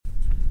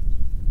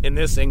In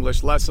this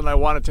English lesson, I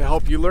wanted to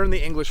help you learn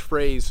the English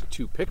phrase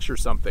to picture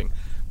something.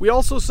 We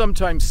also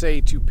sometimes say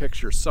to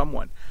picture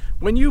someone.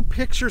 When you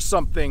picture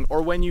something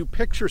or when you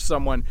picture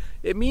someone,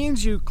 it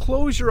means you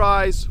close your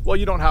eyes. Well,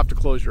 you don't have to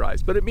close your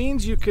eyes, but it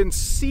means you can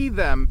see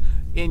them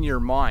in your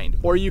mind,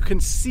 or you can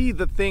see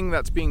the thing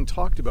that's being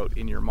talked about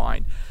in your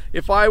mind.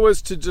 If I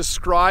was to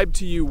describe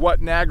to you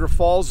what Niagara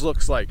Falls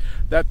looks like,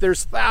 that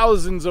there's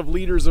thousands of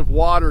liters of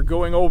water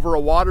going over a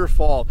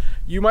waterfall,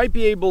 you might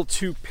be able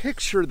to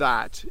picture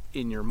that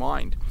in your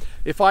mind.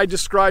 If I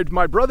described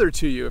my brother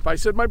to you, if I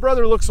said my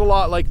brother looks a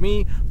lot like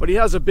me, but he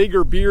has a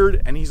bigger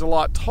beard and he's a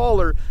lot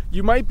taller,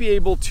 you might be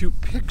able to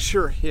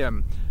picture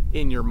him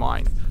in your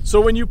mind.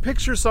 So when you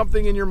picture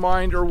something in your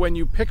mind, or when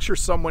you picture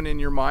someone in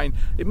your mind,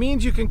 it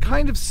means you can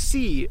kind of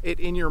see it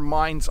in your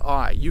mind's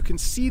eye. You can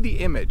see the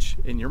image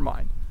in your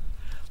mind.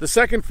 The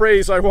second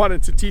phrase I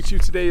wanted to teach you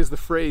today is the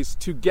phrase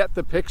to get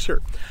the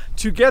picture.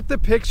 To get the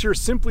picture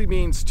simply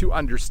means to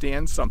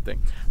understand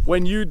something.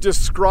 When you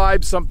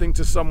describe something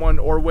to someone,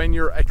 or when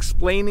you're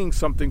explaining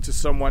something to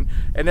someone,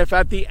 and if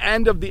at the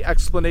end of the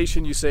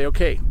explanation you say,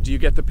 okay, do you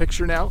get the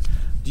picture now?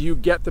 Do you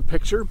get the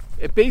picture?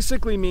 It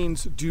basically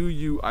means, do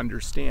you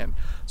understand?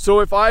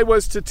 So if I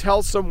was to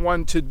tell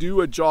someone to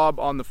do a job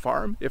on the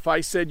farm, if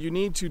I said you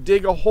need to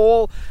dig a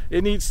hole,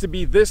 it needs to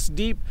be this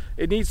deep,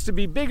 it needs to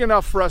be big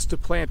enough for us to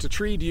plant a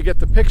tree, do you get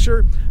the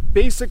picture?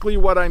 Basically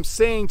what I'm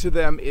saying to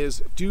them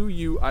is, do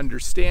you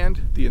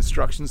understand the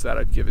instructions that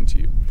I've given to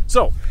you?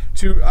 So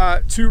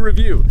to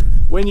review,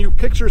 when you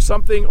picture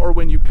something or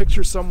when you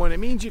picture someone, it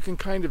means you can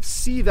kind of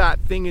see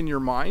that thing in your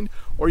mind,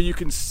 or you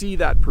can see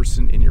that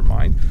person in your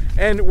mind.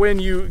 And when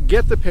you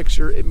get the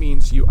picture, it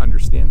means you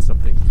understand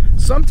something.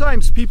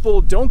 Sometimes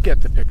people don't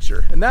get the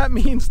picture, and that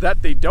means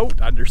that they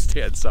don't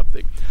understand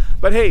something.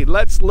 But hey,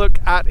 let's look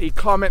at a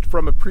comment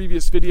from a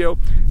previous video.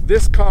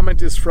 This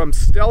comment is from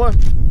Stella,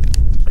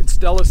 and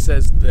Stella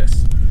says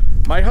this: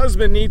 "My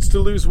husband needs to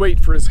lose weight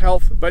for his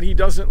health, but he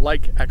doesn't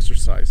like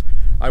exercise.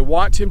 I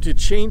want him to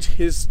change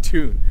his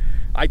tune.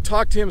 I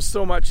talk to him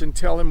so much and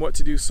tell him what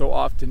to do so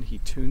often, he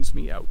tunes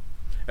me out."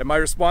 And my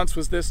response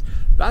was this: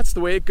 that's the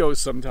way it goes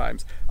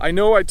sometimes. I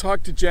know I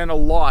talk to Jen a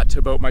lot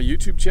about my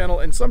YouTube channel,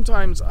 and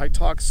sometimes I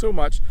talk so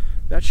much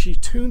that she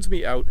tunes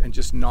me out and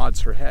just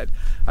nods her head.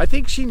 I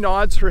think she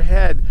nods her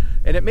head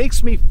and it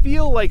makes me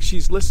feel like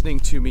she's listening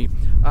to me,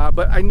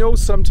 but I know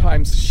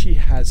sometimes she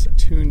has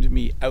tuned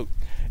me out.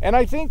 And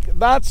I think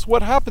that's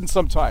what happens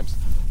sometimes.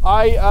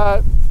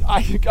 I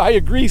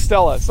agree,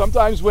 Stella.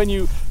 Sometimes when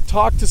you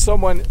talk to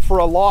someone for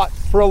a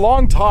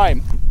long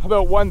time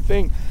about one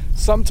thing,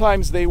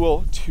 sometimes they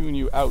will tune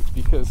you out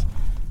because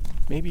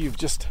maybe you've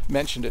just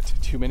mentioned it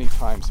too many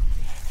times.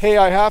 Hey,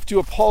 I have to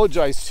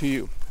apologize to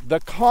you. The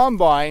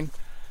combine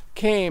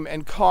came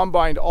and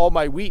combined all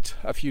my wheat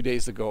a few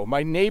days ago.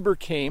 My neighbor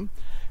came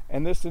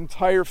and this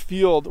entire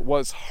field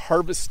was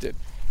harvested.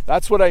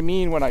 That's what I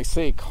mean when I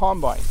say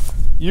combine.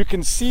 You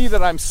can see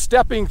that I'm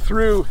stepping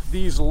through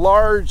these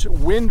large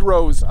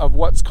windrows of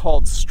what's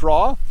called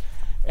straw.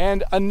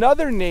 And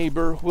another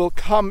neighbor will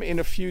come in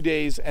a few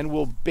days and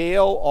will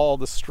bale all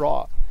the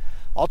straw.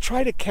 I'll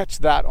try to catch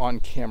that on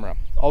camera.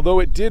 Although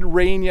it did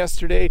rain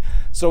yesterday,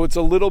 so it's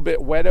a little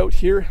bit wet out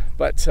here.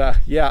 But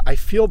yeah, I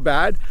feel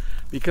bad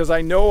because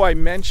I know I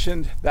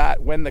mentioned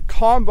that when the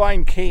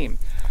combine came,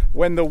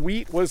 when the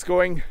wheat was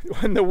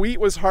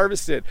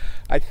harvested,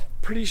 I'm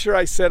pretty sure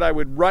I said I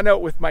would run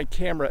out with my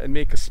camera and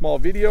make a small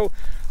video.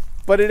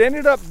 But it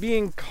ended up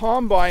being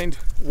combined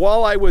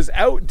while I was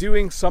out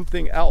doing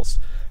something else.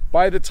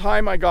 By the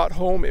time I got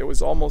home, it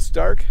was almost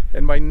dark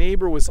and my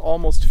neighbor was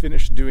almost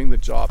finished doing the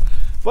job.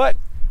 But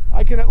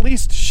I can at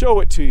least show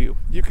it to you.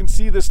 You can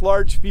see this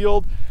large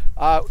field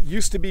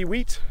used to be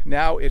wheat.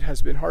 Now it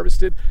has been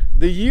harvested.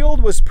 The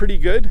yield was pretty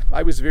good.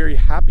 I was very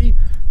happy,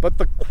 but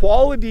the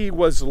quality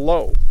was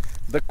low.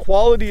 The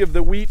quality of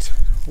the wheat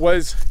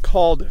was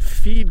called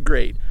feed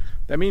grade.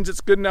 That means it's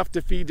good enough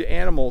to feed to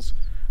animals,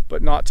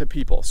 but not to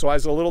people. So I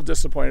was a little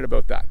disappointed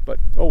about that, but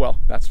oh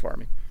well, that's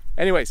farming.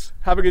 Anyways,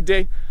 have a good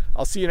day.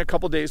 I'll see you in a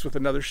couple days with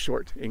another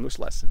short English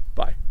lesson.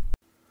 Bye.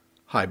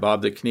 Hi,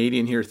 Bob the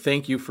Canadian here.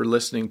 Thank you for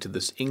listening to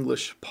this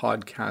English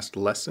podcast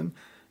lesson.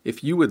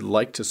 If you would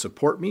like to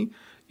support me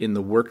in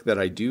the work that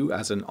I do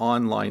as an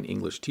online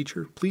English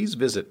teacher, please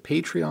visit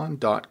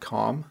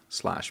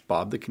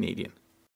patreon.com/BobTheCanadian.